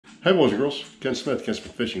Hey boys and girls, Ken Smith, Ken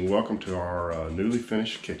Smith Fishing. Welcome to our newly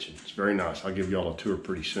finished kitchen. It's very nice. I'll give you all a tour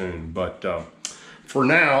pretty soon. But for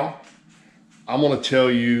now, I'm going to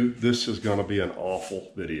tell you this is going to be an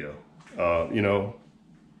awful video.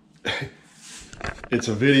 It's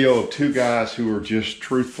a video of two guys who are just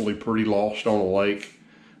truthfully pretty lost on a lake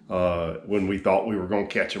when we thought we were going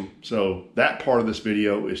to catch them. So that part of this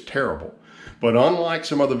video is terrible. But unlike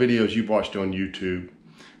some other videos you've watched on YouTube,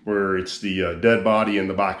 where it's the dead body in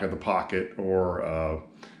the back of the pocket, or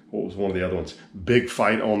what was one of the other ones? Big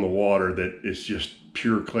fight on the water that is just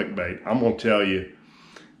pure clickbait. I'm going to tell you,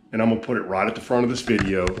 and I'm going to put it right at the front of this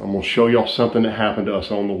video. I'm going to show y'all something that happened to us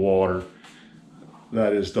on the water.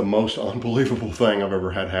 That is the most unbelievable thing I've ever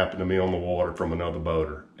had happen to me on the water from another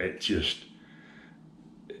boater. It's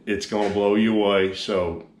going to blow you away.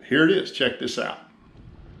 So here it is. Check this out.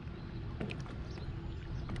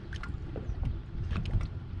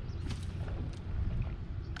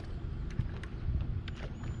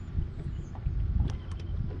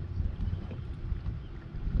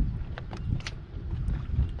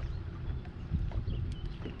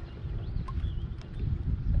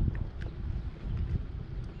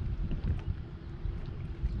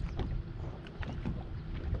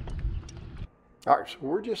 All right, so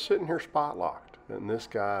we're just sitting here spot locked, and this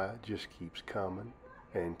guy just keeps coming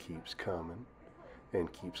and keeps coming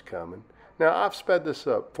and keeps coming. Now I've sped this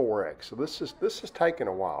up 4x, so this is taking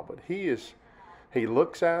a while, but he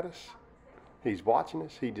looks at us, he's watching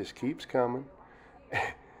us, he just keeps coming.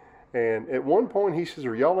 And at one point he says,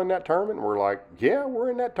 "Are y'all in that tournament?" And we're like, "Yeah, we're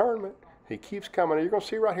in that tournament." He keeps coming. You're gonna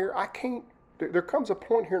see right here, I can't. There comes a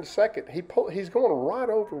point here in a second, he's going right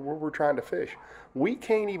over where we're trying to fish. We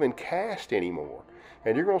can't even cast anymore.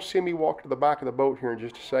 And you're going to see me walk to the back of the boat here in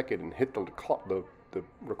just a second and hit the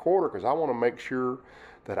recorder, because I want to make sure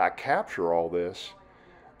that I capture all this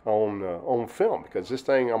on film, because this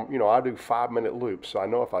thing, I do 5-minute loops, so I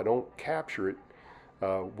know if I don't capture it,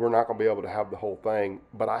 we're not going to be able to have the whole thing,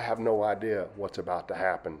 but I have no idea what's about to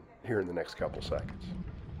happen here in the next couple seconds.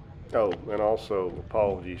 Oh, and also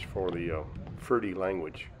apologies for the fruity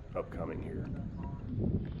language upcoming here.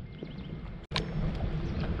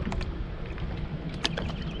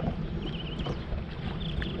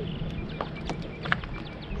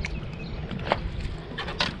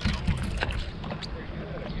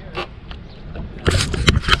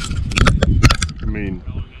 I mean,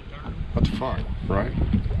 that's fine, right?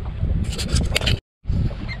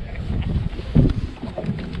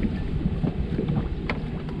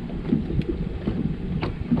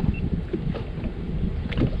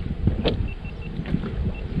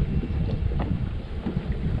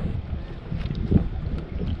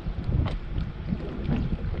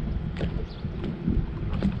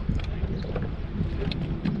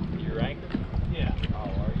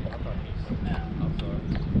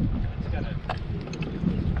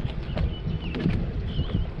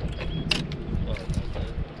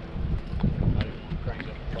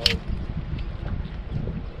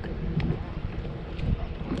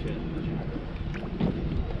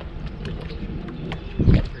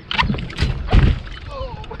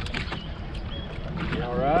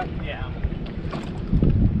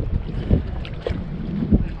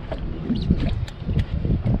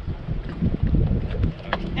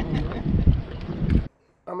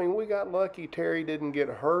 I mean, we got lucky Terry didn't get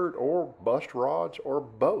hurt or bust rods or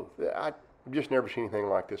both. I've just never seen anything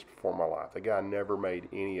like this before in my life. The guy never made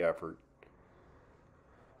any effort.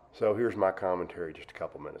 So here's my commentary just a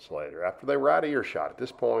couple minutes later. After they were out of earshot. At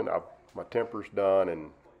this point, my temper's done,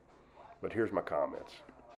 but here's my comments.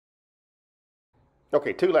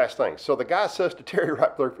 Okay, two last things. So the guy says to Terry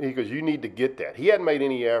right there, he goes, "You need to get that." He hadn't made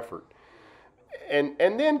any effort. And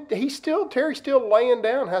then Terry's still laying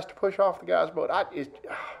down, has to push off the guy's boat.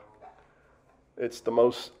 It's the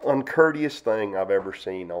most uncourteous thing I've ever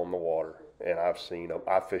seen on the water. And I've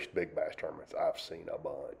fished big bass tournaments. I've seen a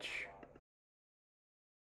bunch.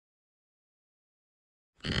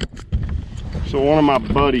 So one of my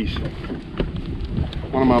buddies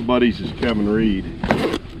is Kevin Reed.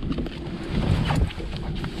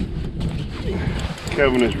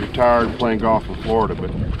 Kevin is retired playing golf in Florida,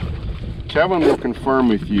 but Kevin will confirm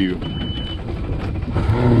with you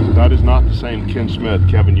that is not the same Ken Smith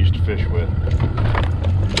Kevin used to fish with.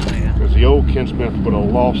 Because the old Ken Smith would have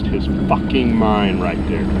lost his fucking mind right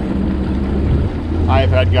there. I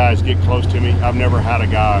have had guys get close to me. I've never had a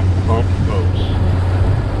guy bump boats.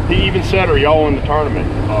 He even said, "Are y'all in the tournament?"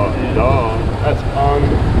 Duh. That's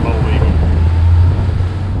unbelievable.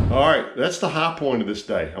 All right, that's the high point of this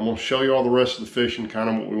day. I'm going to show you all the rest of the fishing, kind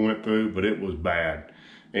of what we went through, but it was bad.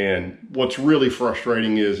 And what's really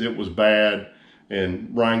frustrating is it was bad,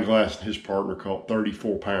 And Ryan Glass and his partner caught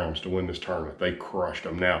 34 pounds to win this tournament. They crushed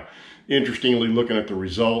them. Now, interestingly, looking at the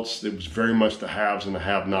results, it was very much the haves and the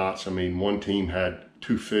have-nots. I mean, one team had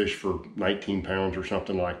 2 fish for 19 pounds or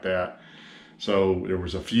something like that. So there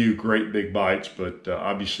was a few great big bites, but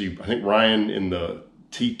obviously, I think Ryan in the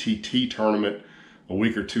TTT tournament a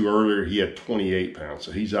week or two earlier, he had 28 pounds.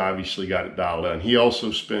 So he's obviously got it dialed in. He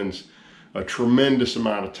also spends a tremendous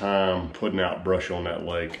amount of time putting out brush on that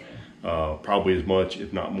lake. Probably as much,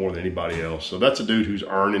 if not more, than anybody else. So that's a dude who's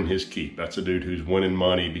earning his keep. That's a dude who's winning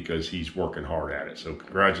money because he's working hard at it. So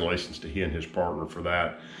congratulations to he and his partner for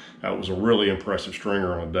that. That was a really impressive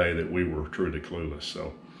stringer on a day that we were truly clueless.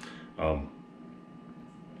 So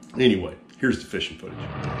anyway, here's the fishing footage.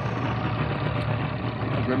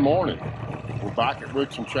 Good morning. We're back at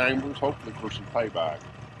Wicks and Chambers, hopefully for some payback.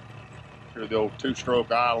 Hear the old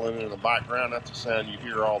 2-stroke idling in the background. That's a sound you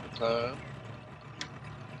hear all the time.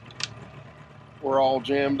 We're all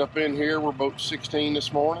jammed up in here. We're boat 16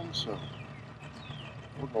 this morning, so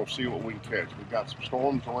we're going to see what we can catch. We've got some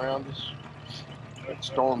storms around us. It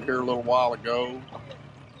stormed here a little while ago.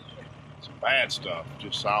 Some bad stuff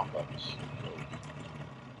just south of us.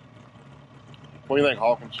 What do you think,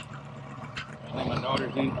 Hawkins? I think my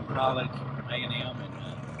daughter's in from college, A&M,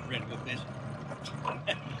 and ready to go fishing.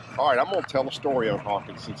 All right, I'm going to tell a story on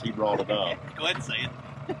Hawkins since he brought it up. Go ahead and say it.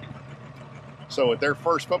 So at their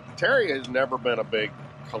first football, Terry has never been a big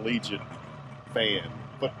collegiate fan,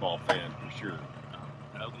 football fan for sure.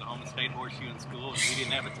 Oklahoma State horseshoe in school, and we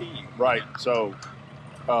didn't have a team. Right. So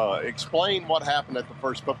explain what happened at the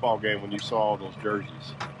first football game when you saw all those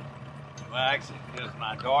jerseys. Well, actually, it was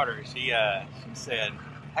my daughter. She said,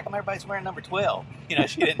 "How come everybody's wearing number 12?" You know,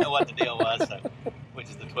 she didn't know what the deal was, so, which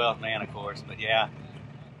is the 12th man, of course. But yeah,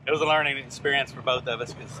 it was a learning experience for both of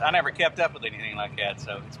us because I never kept up with anything like that.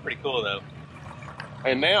 So it's pretty cool, though.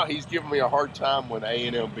 And now he's giving me a hard time when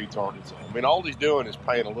A&M beats Arkansas. I mean, all he's doing is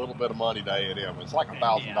paying a little bit of money to A&M. It's like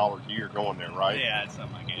 $1,000 a year going there, right? Yeah, it's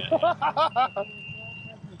something like that.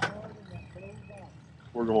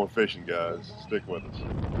 We're going fishing, guys. Stick with us.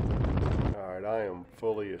 All right, I am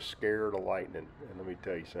fully as scared of lightning. And let me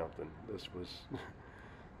tell you something.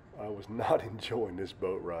 I was not enjoying this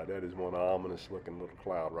boat ride. That is one ominous looking little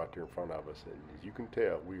cloud right there in front of us. And as you can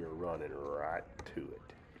tell, we are running right to it.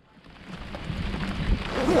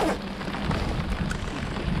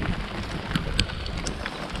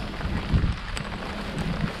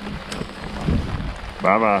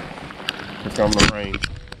 Bye-bye. Here comes the rain.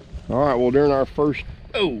 All right, well, during our first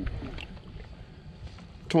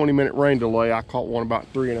 20-minute rain delay, I caught one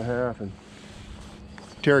about 3.5, and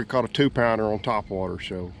Terry caught a 2-pounder on top water,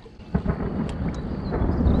 so.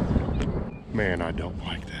 Man, I don't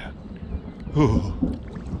like that. Whew.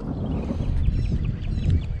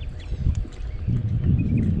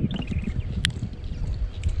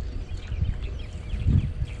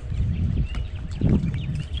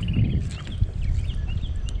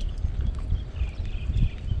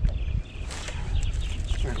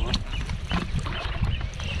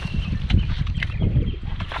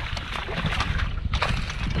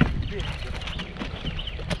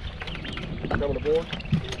 Coming aboard.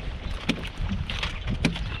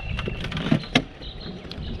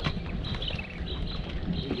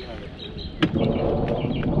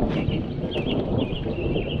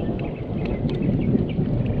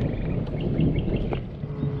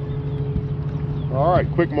 All right,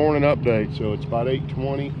 quick morning update. So it's about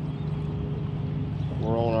 8:20.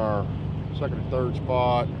 We're on our second or third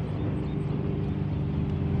spot.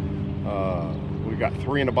 We got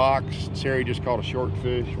 3 in the box. Terry just caught a short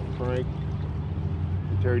fish on a crank.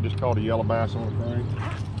 And Terry just caught a yellow bass on a crank.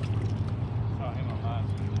 Saw him on mine.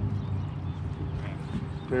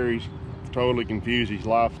 Terry's totally confused. He's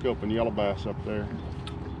live scoping yellow bass up there.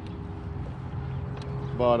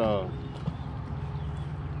 But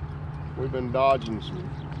we've been dodging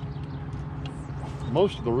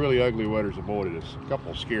most of the really ugly wetters avoided us. A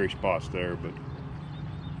couple of scary spots there, but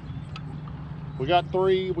we got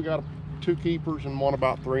 3. We got 2 keepers and one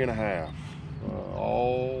about 3.5.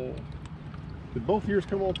 Did both yours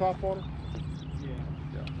come on top water?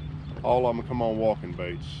 Yeah. All of them come on walking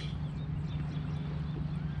baits.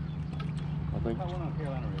 I think. One on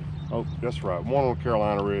Carolina rig. Oh, that's right. 1 on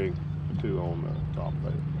Carolina rig, 2 on the top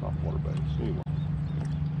water baits. Anyway.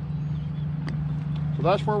 So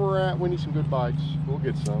that's where we're at. We need some good bites. We'll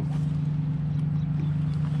get some.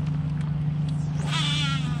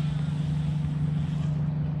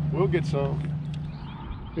 We'll get some.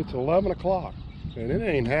 It's 11 o'clock and it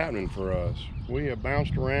ain't happening for us. We have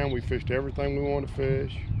bounced around. We fished everything we wanted to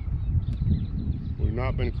fish. We've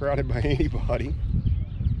not been crowded by anybody.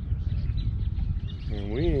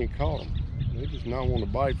 And we ain't caught them. They just not want to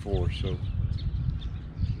bite for us, so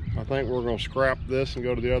I think we're going to scrap this and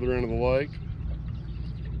go to the other end of the lake.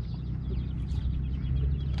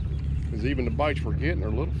 Because even the bites we're getting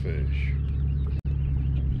are little fish.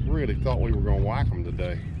 Really thought we were going to whack them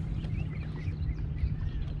today.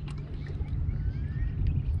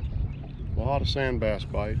 A lot of sand bass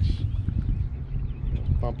bites.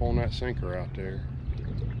 Thump on that sinker out there.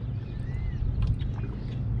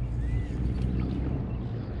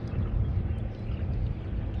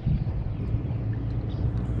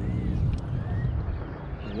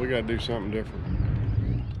 We got to do something different.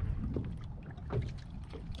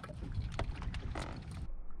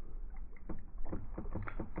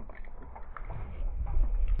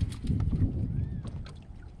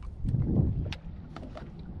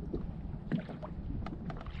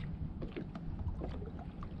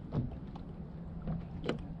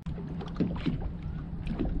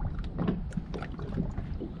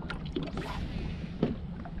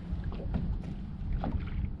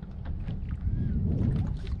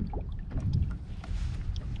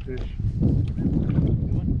 Fish. You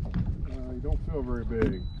don't feel very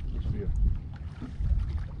big. Must be a...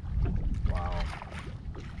 Wow.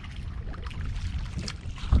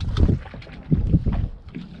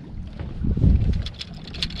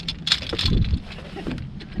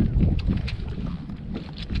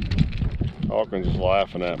 Hawkins is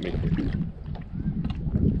laughing at me.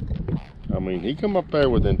 I mean, he come up there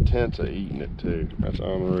with intent of eating it too. That's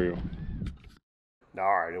unreal.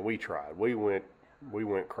 All right, and we tried. We went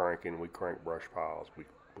cranking. We cranked brush piles. We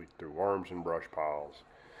threw worms in brush piles.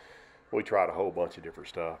 We tried a whole bunch of different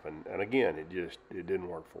stuff, and again, it didn't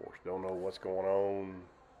work for us. Don't know what's going on.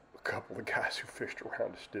 A couple of guys who fished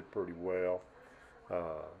around us did pretty well.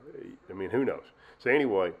 I mean, who knows? So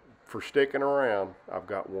anyway, for sticking around, I've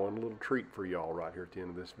got one little treat for y'all right here at the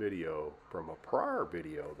end of this video from a prior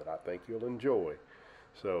video that I think you'll enjoy.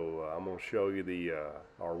 So I'm going to show you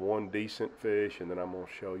our one decent fish, and then I'm going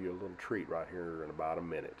to show you a little treat right here in about a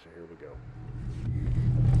minute. So here we go.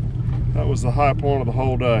 That was the high point of the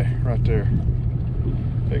whole day, right there.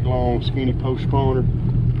 Big, long, skinny post spawner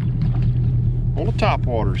on the top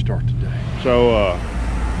water to start the day. So,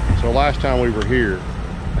 so last time we were here,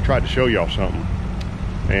 I tried to show y'all something,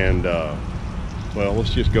 and well,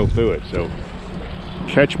 let's just go through it. So,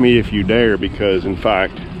 catch me if you dare, because in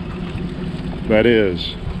fact, that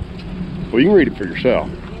is, well, you can read it for yourself.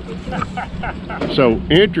 So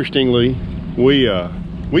interestingly, we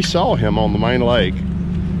saw him on the main lake.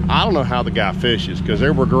 I don't know how the guy fishes, because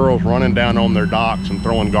there were girls running down on their docks and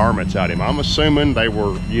throwing garments at him. I'm assuming they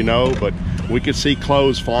were, you know, but we could see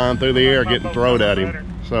clothes flying through the air getting thrown at him.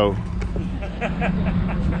 So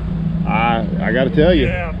I got to tell you,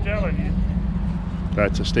 yeah, I'm telling you,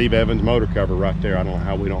 that's a Steve Evans motor cover right there. I don't know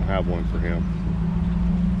how we don't have one for him.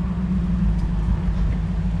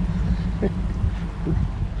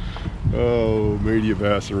 Oh, media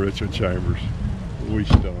bass and Richard Chambers. We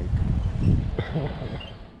stunk.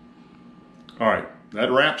 All right,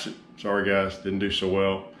 that wraps it. Sorry guys, didn't do so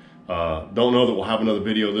well. Don't know that we'll have another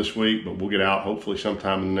video this week, but we'll get out hopefully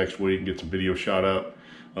sometime in the next week and get some video shot up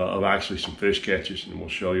of actually some fish catches, and we'll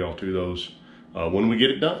show y'all to those when we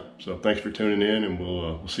get it done. So thanks for tuning in, and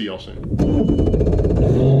we'll see y'all soon.